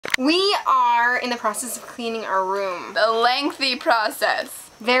We are in the process of cleaning our room. The lengthy process.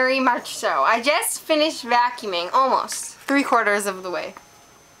 Very much so. I just finished vacuuming, almost. 3/4 of the way.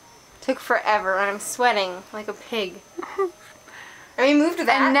 Took forever and I'm sweating like a pig. And we moved that.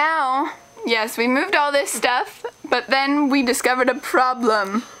 And now, yes, we moved all this stuff, but then we discovered a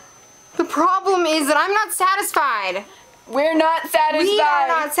problem. The problem is that I'm not satisfied. We're not satisfied. We are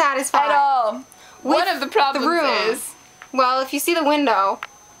not satisfied. At all. One of the problems is... Well, if you see the window,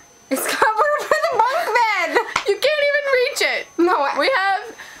 it's covered with a bunk bed. You can't even reach it. No. We have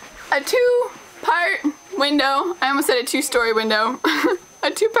a 2-part window. I almost said a 2-story window. A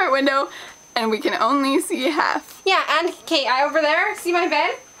 2-part window, and we can only see half. Yeah, and Kate, over there, see my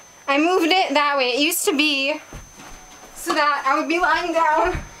bed? I moved it that way. It used to be so that I would be lying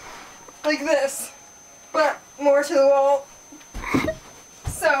down like this, but more to the wall.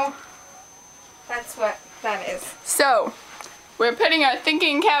 So, that's what that is. So, we're putting our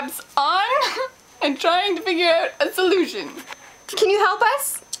thinking caps on and trying to figure out a solution. Can you help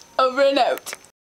us? Over and out.